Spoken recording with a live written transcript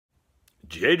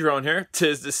J-Drone here.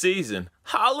 'Tis the season.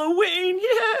 Halloween,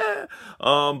 yeah!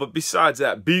 But besides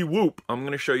that, bwhoop, I'm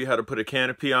going to show you how to put a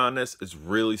canopy on this. It's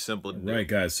really simple to do. Right,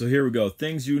 guys, so here we go.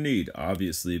 Things you need,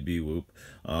 obviously, bwhoop.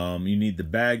 You need the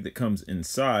bag that comes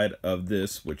inside of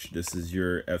this, which this is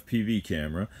your FPV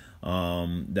camera.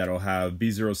 That'll have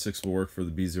B06 will work for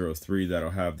the B03.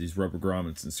 That'll have these rubber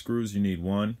grommets and screws. You need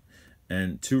 1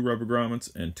 and 2 rubber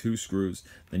grommets and 2 screws.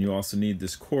 Then you also need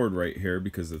this cord right here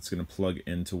because it's going to plug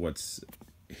into what's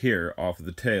here off of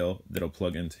the tail that'll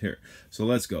plug into here. So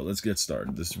let's go. Let's get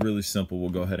started. This is really simple. We'll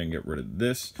go ahead and get rid of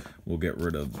this. We'll get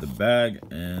rid of the bag,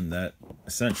 and that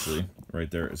essentially right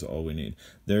there is all we need.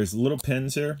 There's little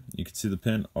pins here. You can see the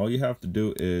pin. All you have to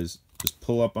do is just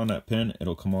pull up on that pin.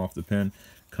 It'll come off the pin.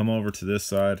 Come over to this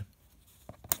side,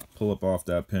 pull up off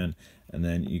that pin, and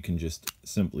then you can just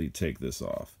simply take this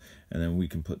off. And then we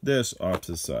can put this off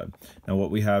to the side. Now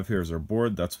what we have here is our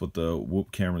board. That's what the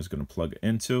whoop camera is going to plug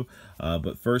into.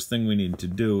 But first thing we need to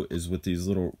do is with these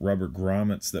little rubber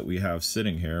grommets that we have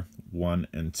sitting here, 1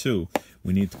 and 2,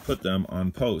 we need to put them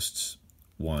on posts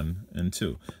 1 and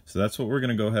 2. So that's what we're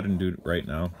going to go ahead and do right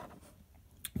now.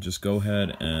 Just go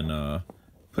ahead and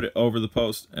put it over the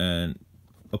post and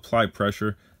apply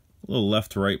pressure. A little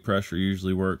left to right pressure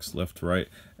usually works, left to right,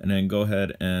 and then go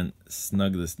ahead and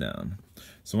snug this down.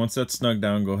 So once that's snug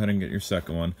down, go ahead and get your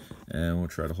second one, and we'll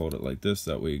try to hold it like this.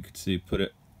 That way you can see, put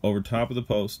it over top of the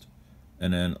post,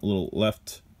 and then a little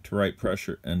left to right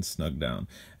pressure and snug down.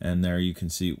 And there you can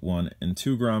see 1 and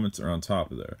 2 grommets are on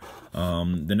top of there.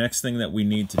 The next thing that we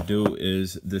need to do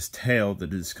is this tail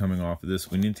that is coming off of this.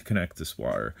 We need to connect this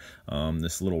wire,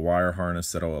 this little wire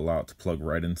harness that'll allow it to plug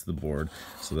right into the board.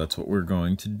 So that's what we're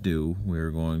going to do.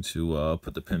 We're going to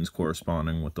put the pins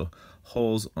corresponding with the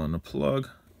holes on the plug.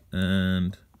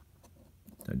 And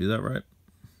did I do that right?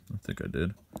 I think I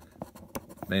did.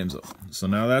 Name's up. So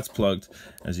now that's plugged,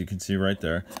 as you can see right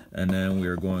there. And then we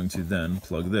are going to then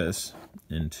plug this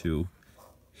into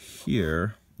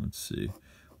here. Let's see,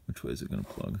 which way is it going to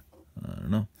plug? I don't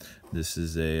know. This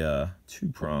is a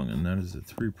 2-prong, and that is a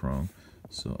 3-prong.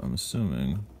 So I'm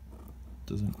assuming it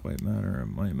doesn't quite matter. It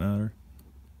might matter,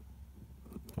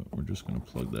 but we're just going to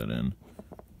plug that in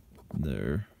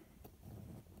there.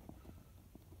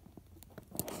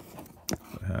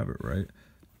 If I have it right.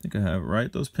 I think I have it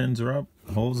right. Those pins are up,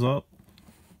 holes up.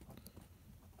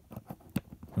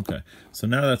 Okay, so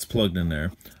now that's plugged in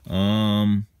there.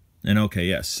 And okay,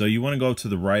 yes, so you want to go to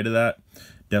the right of that.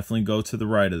 Definitely go to the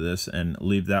right of this and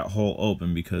leave that hole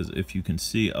open, because if you can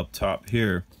see up top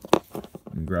here,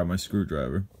 let me grab my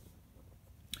screwdriver,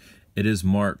 it is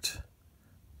marked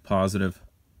positive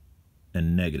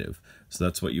and negative. So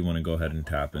that's what you want to go ahead and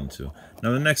tap into.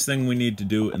 Now the next thing we need to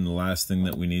do, and the last thing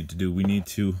that we need to do, we need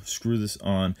to screw this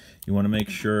on. You want to make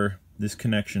sure this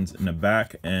connection's in the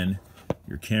back and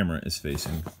your camera is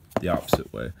facing the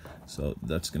opposite way. So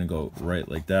that's going to go right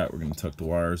like that. We're going to tuck the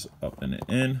wires up and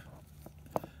in.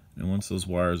 And once those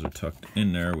wires are tucked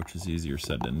in there, which is easier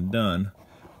said than done,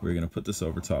 we're going to put this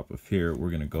over top of here. We're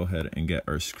going to go ahead and get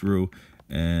our screw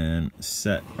and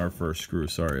set our first screw.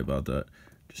 Sorry about that.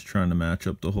 Just trying to match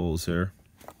up the holes here.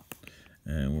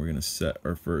 And we're going to set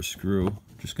our first screw.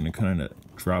 Just going to kind of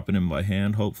drop it in by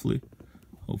hand, hopefully.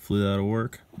 Hopefully that'll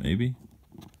work. Maybe.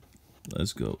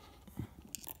 Let's go.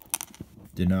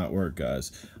 Did not work,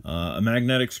 guys. A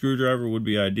magnetic screwdriver would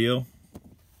be ideal.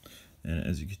 And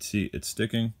as you can see, it's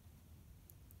sticking.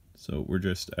 So we're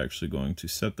just actually going to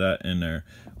set that in there.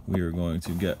 We are going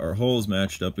to get our holes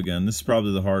matched up again. This is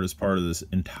probably the hardest part of this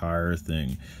entire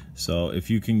thing. So if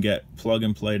you can get plug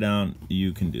and play down,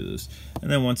 you can do this.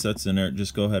 And then once that's in there,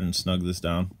 just go ahead and snug this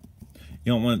down.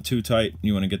 You don't want it too tight.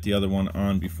 You want to get the other one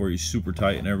on before you super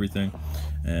tighten everything.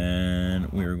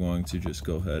 And we are going to just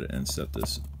go ahead and set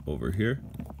this over here.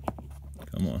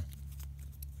 Come on.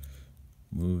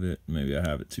 Move it. Maybe I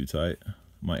have it too tight.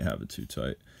 Might have it too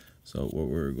tight. So what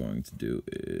we're going to do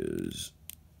is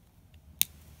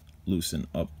loosen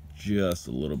up just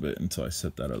a little bit until I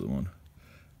set that other one.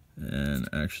 And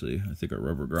actually, I think our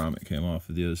rubber grommet came off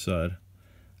of the other side.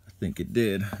 I think it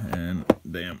did, and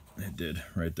damn, it did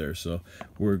right there. So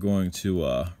we're going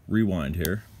to rewind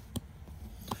here.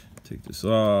 Take this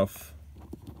off.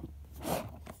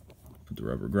 Put the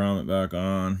rubber grommet back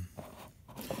on.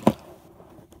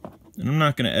 And I'm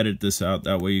not going to edit this out.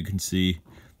 That way you can see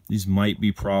these might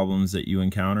be problems that you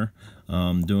encounter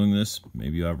doing this.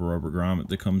 Maybe you have a rubber grommet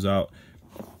that comes out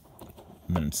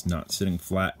and then it's not sitting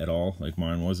flat at all, like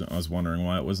mine wasn't. I was wondering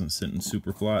why it wasn't sitting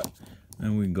super flat.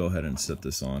 And we can go ahead and set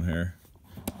this on here.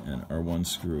 And our one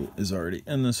screw is already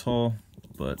in this hole,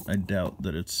 but I doubt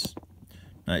that it's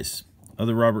nice.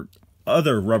 Other rubber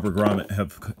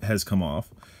grommet has come off.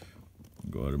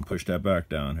 Go ahead and push that back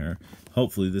down here.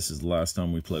 Hopefully this is the last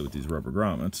time we play with these rubber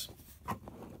grommets.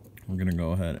 We're gonna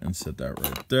go ahead and set that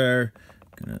right there.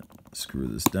 Gonna screw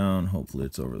this down. Hopefully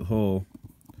it's over the hole.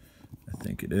 I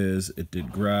think it is. It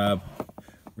did grab.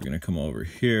 We're gonna come over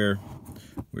here.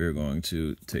 We're going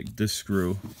to take this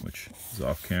screw, which is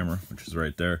off camera, which is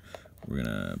right there. We're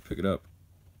gonna pick it up.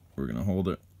 We're gonna hold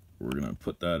it. We're gonna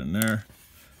put that in there.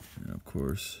 And of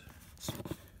course, it's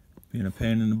being a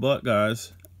pain in the butt,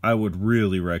 guys. I would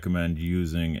really recommend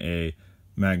using a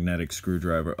magnetic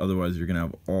screwdriver. Otherwise, you're gonna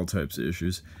have all types of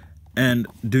issues. And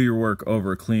do your work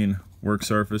over a clean work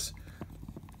surface.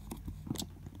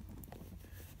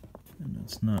 And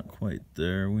it's not quite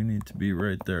there. We need to be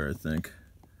right there, I think.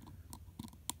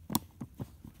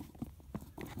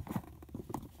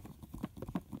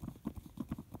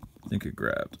 I think it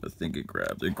grabbed. I think it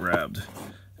grabbed. It grabbed.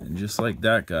 And just like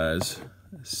that, guys,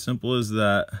 as simple as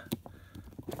that,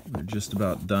 we're just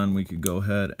about done. We could go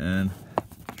ahead and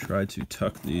try to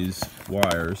tuck these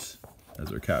wires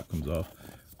as our cap comes off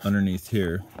underneath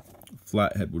here.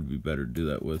 Flathead would be better to do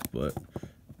that with, but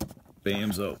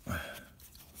bamzo.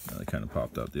 Now they kind of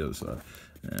popped out the other side.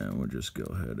 And we'll just go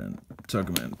ahead and tuck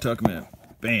them in, tuck them in.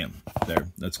 Bam, there,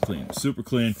 that's clean, super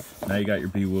clean. Now you got your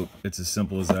bwhoop. It's as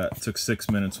simple as that. It took 6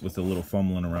 minutes with a little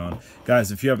fumbling around.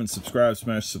 Guys, if you haven't subscribed,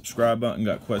 smash the subscribe button.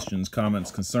 Got questions,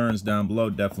 comments, concerns down below,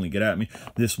 definitely get at me.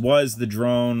 This was the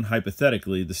drone,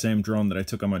 hypothetically, the same drone that I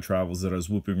took on my travels that I was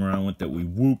whooping around with, that we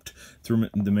whooped through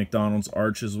the McDonald's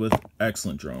arches with.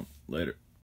 Excellent drone. Later.